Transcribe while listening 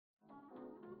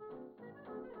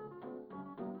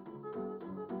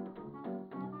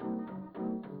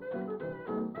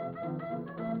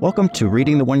Welcome to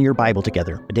Reading the One-Year Bible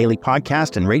Together, a daily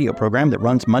podcast and radio program that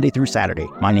runs Monday through Saturday.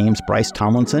 My name's Bryce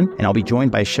Tomlinson, and I'll be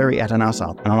joined by Sherry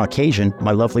Atanasoff, and on occasion,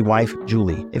 my lovely wife,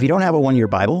 Julie. If you don't have a one-year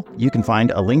Bible, you can find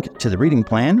a link to the reading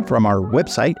plan from our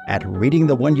website at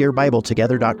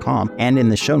readingtheoneyearbibletogether.com and in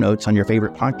the show notes on your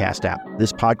favorite podcast app.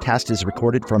 This podcast is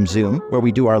recorded from Zoom, where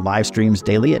we do our live streams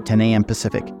daily at 10 a.m.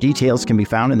 Pacific. Details can be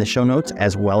found in the show notes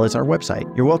as well as our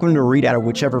website. You're welcome to read out of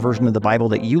whichever version of the Bible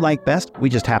that you like best. We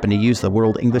just happen to use the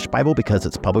World English Bible because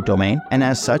it's public domain, and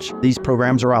as such, these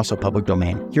programs are also public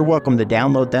domain. You're welcome to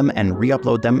download them and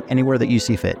re-upload them anywhere that you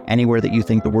see fit, anywhere that you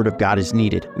think the Word of God is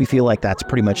needed. We feel like that's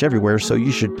pretty much everywhere, so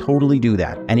you should totally do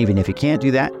that. And even if you can't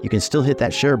do that, you can still hit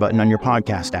that share button on your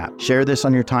podcast app. Share this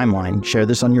on your timeline, share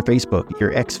this on your Facebook,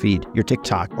 your X feed, your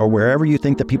TikTok, or wherever you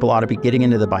think that people ought to be getting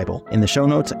into the Bible. In the show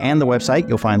notes and the website,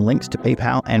 you'll find links to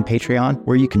PayPal and Patreon,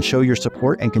 where you can show your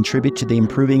support and contribute to the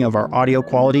improving of our audio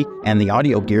quality and the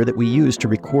audio gear that we use to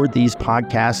record these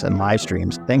podcasts and live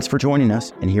streams. Thanks for joining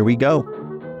us, and here we go.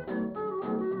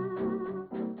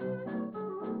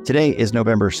 Today is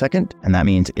November 2nd, and that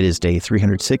means it is day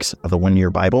 306 of the One-Year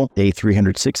Bible. Day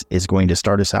 306 is going to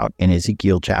start us out in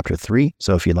Ezekiel chapter 3.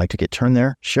 So if you'd like to get turned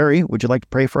there, Sherry, would you like to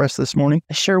pray for us this morning?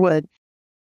 I sure would.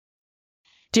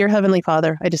 Dear Heavenly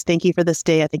Father, I just thank you for this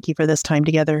day. I thank you for this time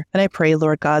together. And I pray,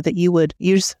 Lord God, that you would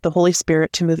use the Holy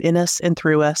Spirit to move in us and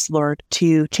through us, Lord,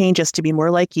 to change us to be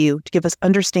more like you, to give us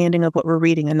understanding of what we're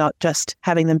reading and not just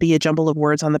having them be a jumble of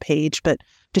words on the page, but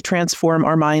to transform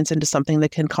our minds into something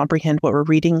that can comprehend what we're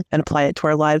reading and apply it to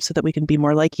our lives so that we can be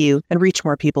more like you and reach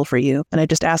more people for you. And I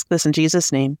just ask this in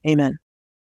Jesus' name. Amen.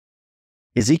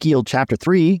 Ezekiel chapter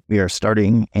 3, we are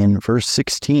starting in verse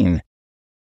 16.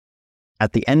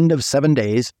 At the end of 7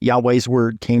 days, Yahweh's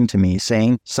word came to me,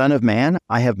 saying, Son of man,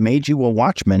 I have made you a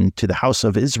watchman to the house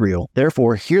of Israel.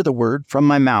 Therefore hear the word from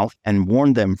my mouth and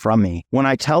warn them from me. When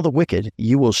I tell the wicked,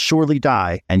 you will surely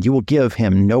die, and you will give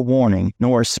him no warning,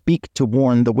 nor speak to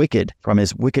warn the wicked from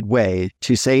his wicked way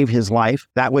to save his life,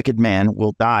 that wicked man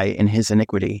will die in his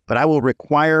iniquity. But I will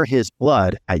require his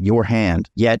blood at your hand.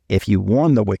 Yet if you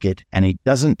warn the wicked, and he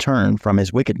doesn't turn from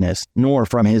his wickedness, nor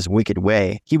from his wicked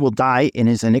way, he will die in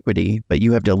his iniquity, but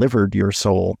you have delivered your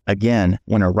soul. Again,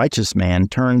 when a righteous man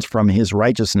turns from his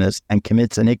righteousness and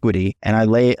commits iniquity, and I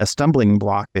lay a stumbling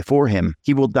block before him,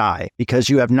 he will die. Because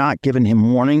you have not given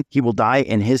him warning, he will die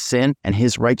in his sin, and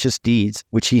his righteous deeds,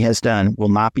 which he has done, will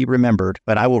not be remembered,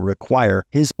 but I will require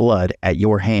his blood at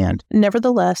your hand.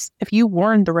 Nevertheless, if you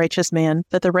warn the righteous man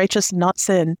that the righteous not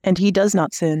sin, and he does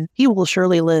not sin, he will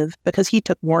surely live, because he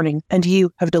took warning, and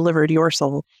you have delivered your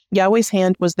soul. Yahweh's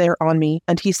hand was there on me,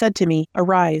 and he said to me,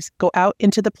 Arise, go out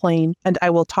into the plain, and I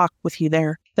will talk with you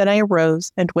there. Then I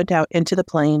arose and went out into the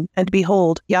plain, and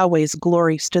behold, Yahweh's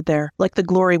glory stood there, like the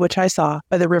glory which I saw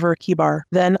by the river Kibar.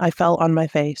 Then I fell on my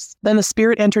face. Then the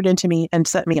Spirit entered into me and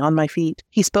set me on my feet.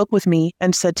 He spoke with me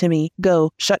and said to me,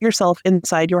 Go, shut yourself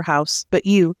inside your house. But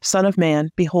you, son of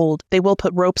man, behold, they will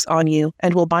put ropes on you,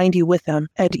 and will bind you with them,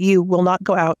 and you will not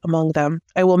go out among them.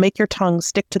 I will make your tongue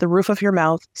stick to the roof of your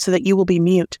mouth, so that you will be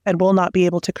mute, and will not be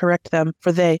able to correct them,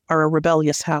 for they are a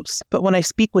rebellious house. But when I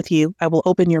speak with you, I will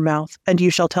open your mouth, and you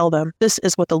shall tell them, This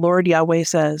is what the Lord Yahweh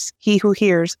says. He who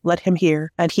hears, let him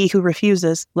hear, and he who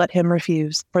refuses, let him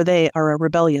refuse, for they are a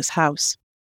rebellious house.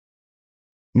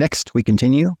 Next, we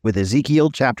continue with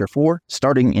Ezekiel chapter 4,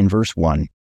 starting in verse 1.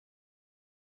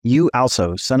 You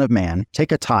also, son of man,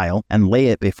 take a tile and lay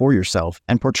it before yourself,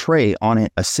 and portray on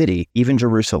it a city, even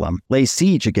Jerusalem. Lay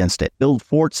siege against it, build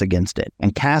forts against it,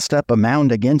 and cast up a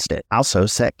mound against it. Also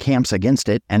set camps against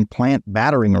it, and plant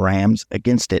battering rams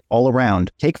against it all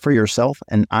around. Take for yourself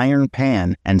an iron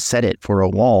pan, and set it for a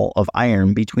wall of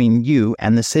iron between you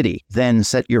and the city. Then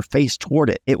set your face toward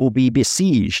it. It will be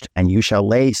besieged, and you shall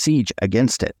lay siege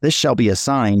against it. This shall be a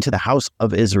sign to the house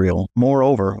of Israel.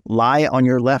 Moreover, lie on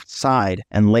your left side,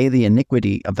 and lay the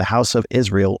iniquity of the house of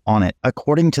Israel on it.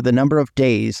 According to the number of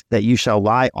days that you shall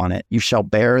lie on it, you shall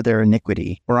bear their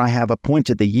iniquity. For I have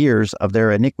appointed the years of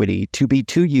their iniquity to be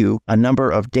to you a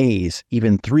number of days,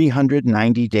 even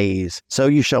 390 days. So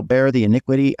you shall bear the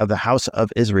iniquity of the house of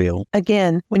Israel.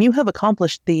 Again, when you have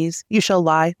accomplished these, you shall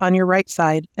lie on your right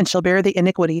side, and shall bear the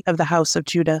iniquity of the house of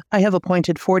Judah. I have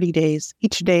appointed 40 days,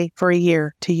 each day for a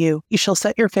year, to you. You shall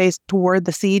set your face toward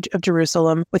the siege of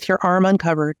Jerusalem with your arm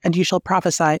uncovered, and you shall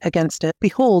prophesy prophesy against it.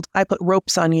 Behold, I put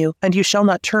ropes on you, and you shall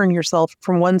not turn yourself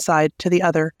from one side to the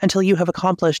other until you have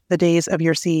accomplished the days of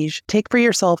your siege. Take for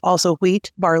yourself also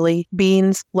wheat, barley,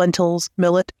 beans, lentils,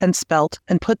 millet, and spelt,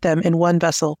 and put them in one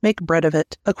vessel. Make bread of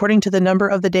it, according to the number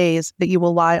of the days that you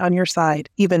will lie on your side,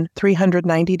 even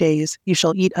 390 days you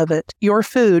shall eat of it. Your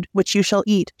food, which you shall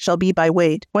eat, shall be by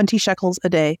weight, 20 shekels a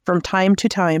day. From time to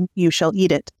time you shall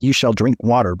eat it. You shall drink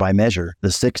water by measure, the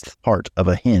 6th part of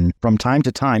a hin. From time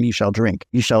to time you shall drink.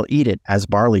 You shall eat it as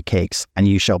barley cakes, and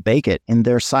you shall bake it in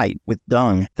their sight with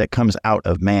dung that comes out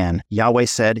of man. Yahweh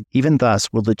said, even thus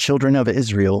will the children of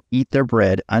Israel eat their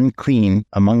bread unclean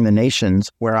among the nations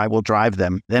where I will drive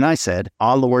them. Then I said,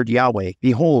 Ah, Lord Yahweh,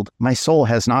 behold, my soul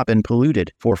has not been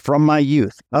polluted, for from my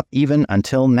youth up even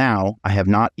until now I have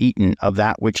not eaten of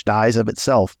that which dies of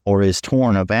itself, or is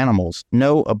torn of animals.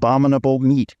 No abominable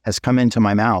meat has come into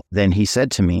my mouth. Then he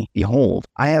said to me, behold,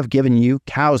 I have given you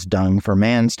cow's dung for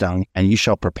man's dung, and you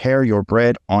shall prepare your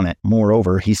bread on it.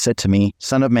 Moreover, he said to me,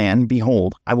 Son of man,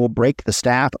 behold, I will break the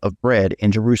staff of bread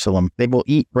in Jerusalem. They will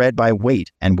eat bread by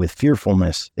weight, and with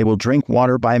fearfulness. They will drink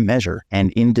water by measure,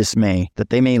 and in dismay, that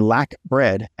they may lack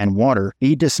bread and water,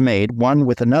 be dismayed one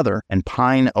with another, and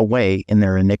pine away in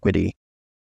their iniquity.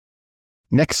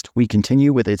 Next, we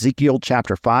continue with Ezekiel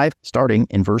chapter 5, starting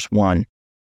in verse 1.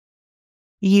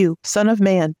 You, son of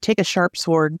man, take a sharp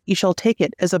sword. You shall take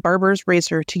it as a barber's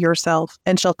razor to yourself,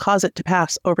 and shall cause it to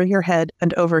pass over your head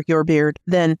and over your beard.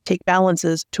 Then take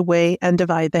balances to weigh and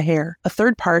divide the hair. A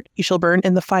third part you shall burn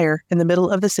in the fire in the middle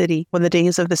of the city when the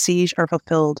days of the siege are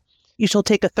fulfilled. You shall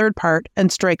take a third part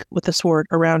and strike with the sword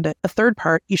around it. A third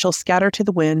part you shall scatter to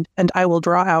the wind, and I will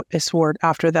draw out a sword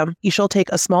after them. You shall take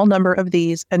a small number of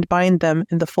these and bind them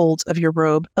in the folds of your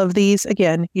robe. Of these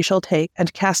again you shall take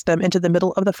and cast them into the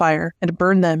middle of the fire and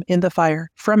burn them in the fire.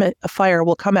 From it a fire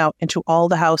will come out into all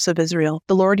the house of Israel.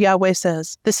 The Lord Yahweh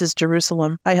says, This is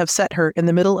Jerusalem. I have set her in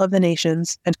the middle of the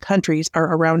nations, and countries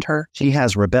are around her. She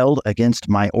has rebelled against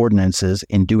my ordinances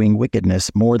in doing wickedness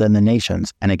more than the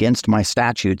nations, and against my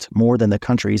statutes more than the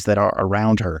countries that are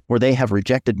around her, for they have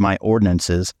rejected my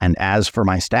ordinances, and as for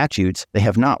my statutes, they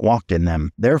have not walked in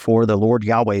them. Therefore the Lord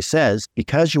Yahweh says,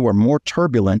 because you are more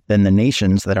turbulent than the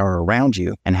nations that are around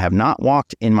you, and have not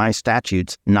walked in my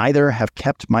statutes, neither have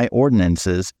kept my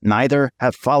ordinances, neither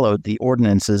have followed the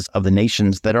ordinances of the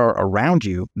nations that are around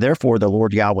you, therefore the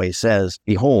Lord Yahweh says,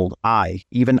 behold, I,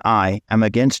 even I, am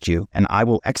against you, and I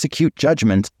will execute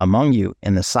judgment among you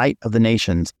in the sight of the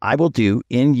nations. I will do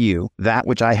in you that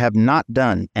which I have not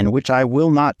done, and which I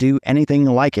will not do anything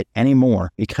like it any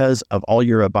more, because of all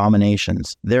your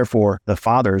abominations. Therefore the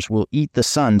fathers will eat the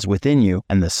sons within you,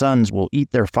 and the sons will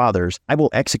eat their fathers. I will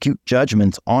execute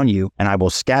judgments on you, and I will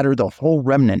scatter the whole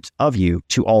remnant of you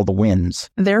to all the winds.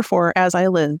 Therefore, as I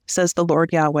live, says the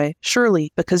Lord Yahweh,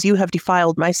 surely because you have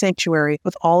defiled my sanctuary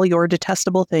with all your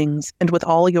detestable things, and with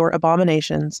all your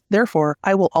abominations, therefore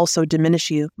I will also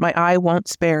diminish you. My eye won't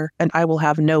spare, and I will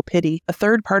have no pity. A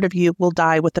third part of you will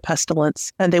die with the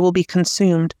pestilence, and they will be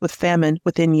consumed with famine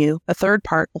within you. A third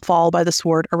part will fall by the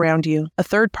sword around you. A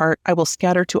third part I will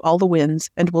scatter to all the winds,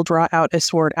 and will draw out a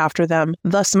sword after them.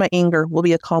 Thus my anger will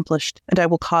be accomplished, and I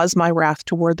will cause my wrath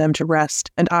toward them to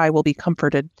rest, and I will be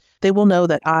comforted. They will know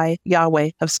that I,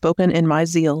 Yahweh, have spoken in my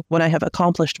zeal when I have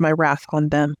accomplished my wrath on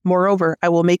them. Moreover, I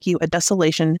will make you a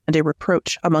desolation and a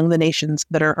reproach among the nations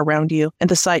that are around you, in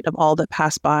the sight of all that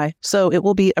pass by. So it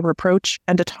will be a reproach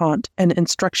and a taunt, an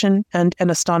instruction and an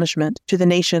astonishment to the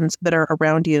nations that are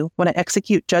around you, when I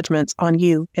execute judgments on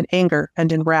you in anger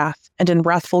and in wrath, and in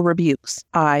wrathful rebukes.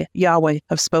 I, Yahweh,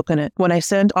 have spoken it. When I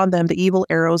send on them the evil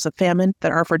arrows of famine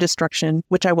that are for destruction,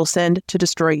 which I will send to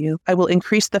destroy you, I will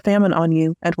increase the famine on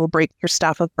you, and will break your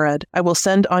staff of bread. I will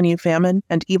send on you famine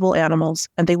and evil animals,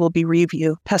 and they will bereave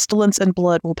you. Pestilence and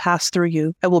blood will pass through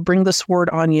you. I will bring the sword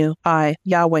on you. I,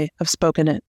 Yahweh, have spoken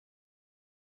it.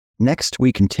 Next,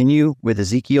 we continue with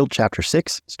Ezekiel chapter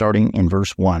 6, starting in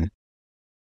verse 1.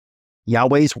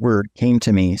 Yahweh's word came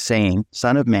to me, saying,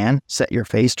 Son of man, set your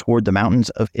face toward the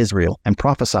mountains of Israel, and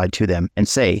prophesy to them, and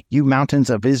say, You mountains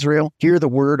of Israel, hear the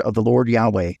word of the Lord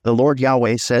Yahweh. The Lord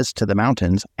Yahweh says to the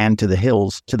mountains, and to the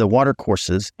hills, to the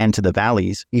watercourses, and to the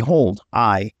valleys, Behold,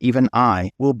 I, even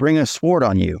I, will bring a sword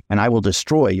on you, and I will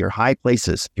destroy your high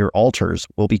places. Your altars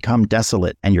will become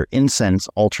desolate, and your incense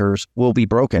altars will be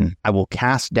broken. I will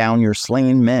cast down your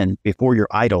slain men before your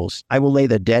idols. I will lay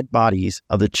the dead bodies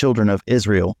of the children of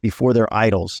Israel before before their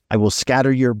idols. I will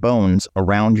scatter your bones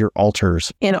around your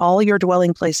altars. In all your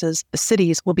dwelling places, the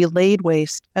cities will be laid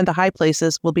waste, and the high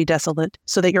places will be desolate,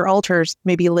 so that your altars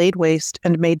may be laid waste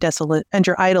and made desolate, and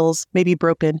your idols may be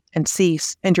broken and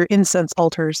cease, and your incense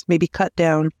altars may be cut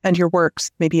down, and your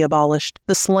works may be abolished.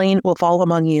 The slain will fall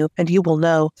among you, and you will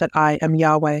know that I am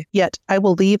Yahweh. Yet I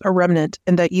will leave a remnant,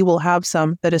 and that you will have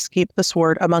some that escape the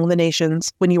sword among the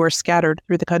nations when you are scattered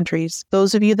through the countries.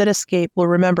 Those of you that escape will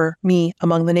remember me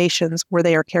among the nations where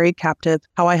they are carried captive,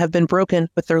 how I have been broken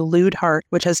with their lewd heart,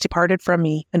 which has departed from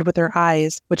me, and with their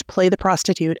eyes, which play the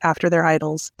prostitute after their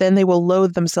idols. Then they will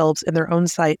loathe themselves in their own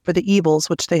sight for the evils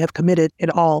which they have committed in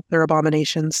all their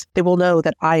abominations. They will know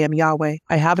that I am Yahweh.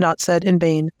 I have not said in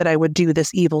vain that I would do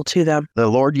this evil to them. The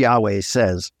Lord Yahweh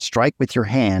says, strike with your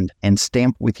hand and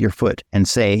stamp with your foot, and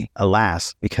say,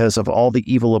 Alas, because of all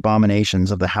the evil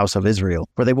abominations of the house of Israel,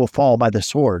 for they will fall by the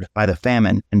sword, by the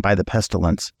famine, and by the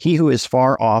pestilence. He who is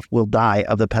far off will die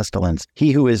of the pestilence.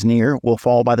 He who is near will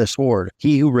fall by the sword.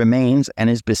 He who remains and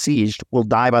is besieged will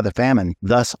die by the famine.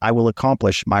 Thus I will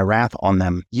accomplish my wrath on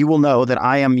them. You will know that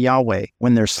I am Yahweh,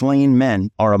 when their slain men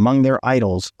are among their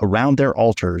idols, around their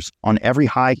altars, on every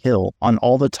high hill, on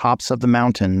all the tops of the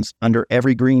mountains, under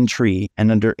every green tree,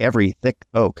 and under every thick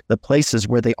oak, the places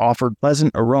where they offered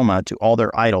pleasant aroma to all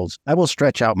their idols. I will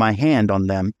stretch out my hand on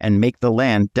them and make the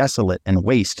land desolate and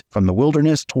waste, from the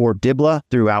wilderness toward Diblah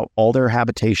throughout all their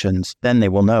habitations. Then they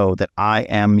will know that I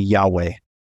am Yahweh.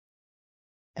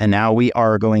 And now we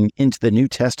are going into the New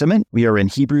Testament. We are in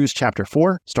Hebrews chapter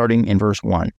 4, starting in verse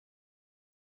 1.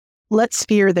 Let's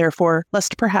fear, therefore,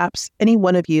 lest perhaps any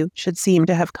one of you should seem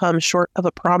to have come short of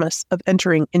a promise of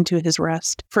entering into his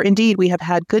rest. For indeed we have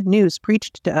had good news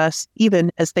preached to us,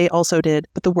 even as they also did.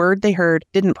 But the word they heard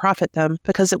didn't profit them,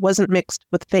 because it wasn't mixed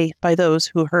with faith by those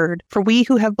who heard. For we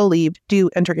who have believed do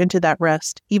enter into that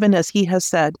rest, even as he has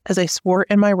said, As I swore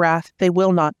in my wrath, they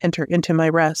will not enter into my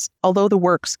rest, although the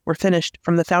works were finished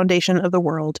from the foundation of the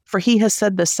world. For he has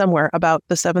said this somewhere about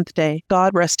the seventh day.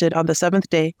 God rested on the seventh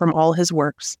day from all his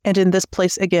works. And in this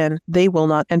place again, they will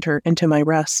not enter into my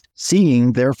rest.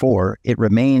 Seeing, therefore, it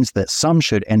remains that some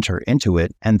should enter into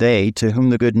it, and they, to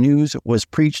whom the good news was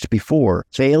preached before,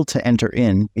 failed to enter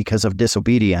in because of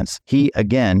disobedience. He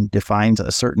again defines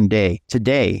a certain day,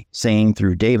 today, saying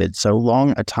through David so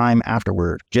long a time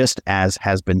afterward, just as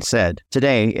has been said,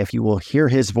 Today, if you will hear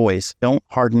his voice, don't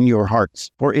harden your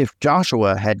hearts. For if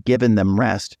Joshua had given them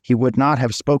rest, he would not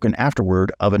have spoken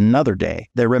afterward of another day.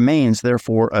 There remains,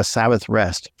 therefore, a Sabbath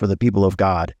rest for the people of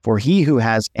God. For he who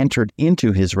has entered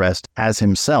into his rest has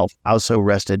himself also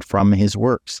rested from his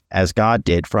works, as God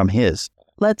did from his.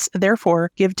 Let's therefore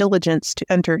give diligence to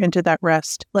enter into that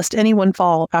rest, lest anyone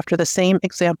fall after the same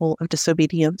example of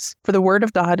disobedience. For the word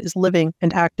of God is living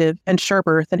and active, and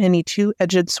sharper than any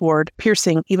two-edged sword,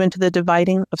 piercing even to the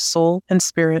dividing of soul and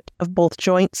spirit, of both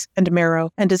joints and marrow,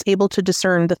 and is able to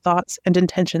discern the thoughts and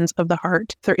intentions of the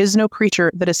heart. There is no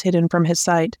creature that is hidden from his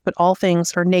sight, but all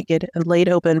things are naked and laid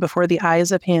open before the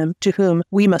eyes of him to whom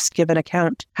we must give an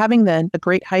account. Having then a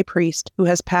great high priest who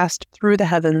has passed through the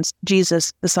heavens,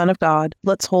 Jesus, the Son of God,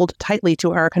 let's hold tightly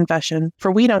to our confession.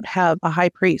 For we don't have a high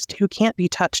priest who can't be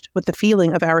touched with the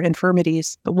feeling of our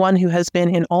infirmities, but one who has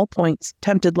been in all points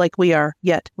tempted like we are,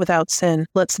 yet without sin.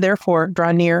 Let's therefore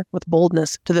draw near with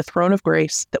boldness to the throne of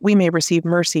grace, that we may receive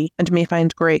mercy and may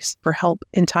find grace for help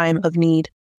in time of need.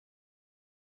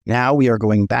 Now we are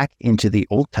going back into the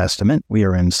Old Testament. We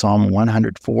are in Psalm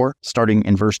 104, starting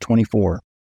in verse 24.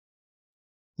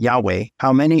 Yahweh,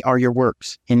 how many are your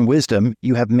works? In wisdom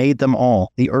you have made them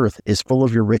all. The earth is full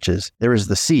of your riches. There is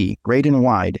the sea, great and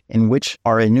wide, in which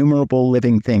are innumerable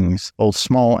living things, both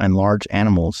small and large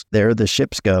animals. There the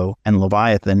ships go, and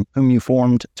Leviathan, whom you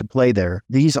formed to play there.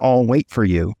 These all wait for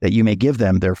you, that you may give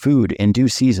them their food in due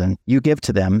season. You give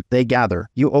to them, they gather.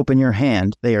 You open your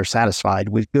hand, they are satisfied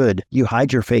with good. You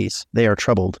hide your face, they are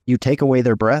troubled. You take away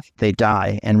their breath, they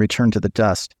die and return to the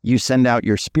dust. You send out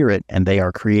your spirit, and they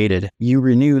are created. You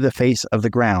renew the face of the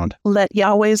ground. Let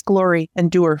Yahweh's glory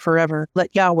endure forever.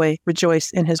 Let Yahweh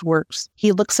rejoice in his works.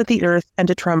 He looks at the earth and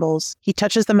it trembles. He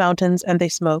touches the mountains and they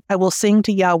smoke. I will sing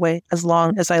to Yahweh as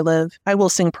long as I live. I will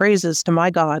sing praises to my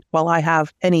God while I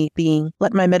have any being.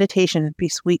 Let my meditation be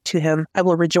sweet to him. I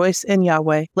will rejoice in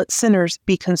Yahweh. Let sinners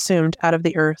be consumed out of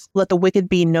the earth. Let the wicked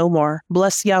be no more.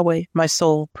 Bless Yahweh, my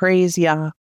soul. Praise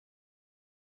Yah.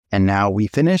 And now we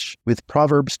finish with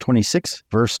Proverbs 26,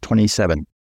 verse 27.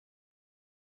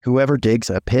 Whoever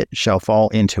digs a pit shall fall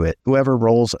into it. Whoever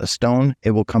rolls a stone,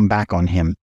 it will come back on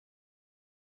him.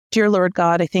 Dear Lord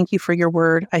God, I thank you for your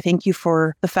word. I thank you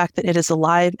for the fact that it is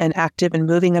alive and active and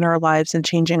moving in our lives and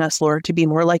changing us, Lord, to be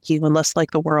more like you and less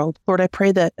like the world. Lord, I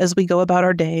pray that as we go about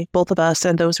our day, both of us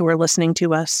and those who are listening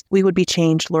to us, we would be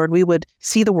changed, Lord. We would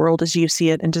see the world as you see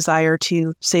it and desire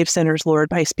to save sinners, Lord,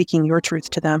 by speaking your truth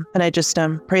to them. And I just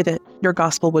pray that your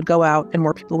gospel would go out and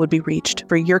more people would be reached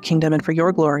for your kingdom and for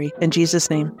your glory. In Jesus'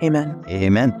 name, amen.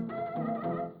 Amen.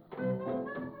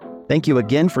 Thank you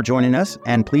again for joining us,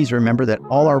 and please remember that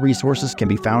all our resources can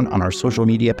be found on our social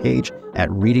media page at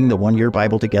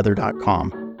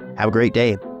readingtheoneyearbibletogethers.com. Have a great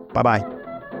day. Bye-bye.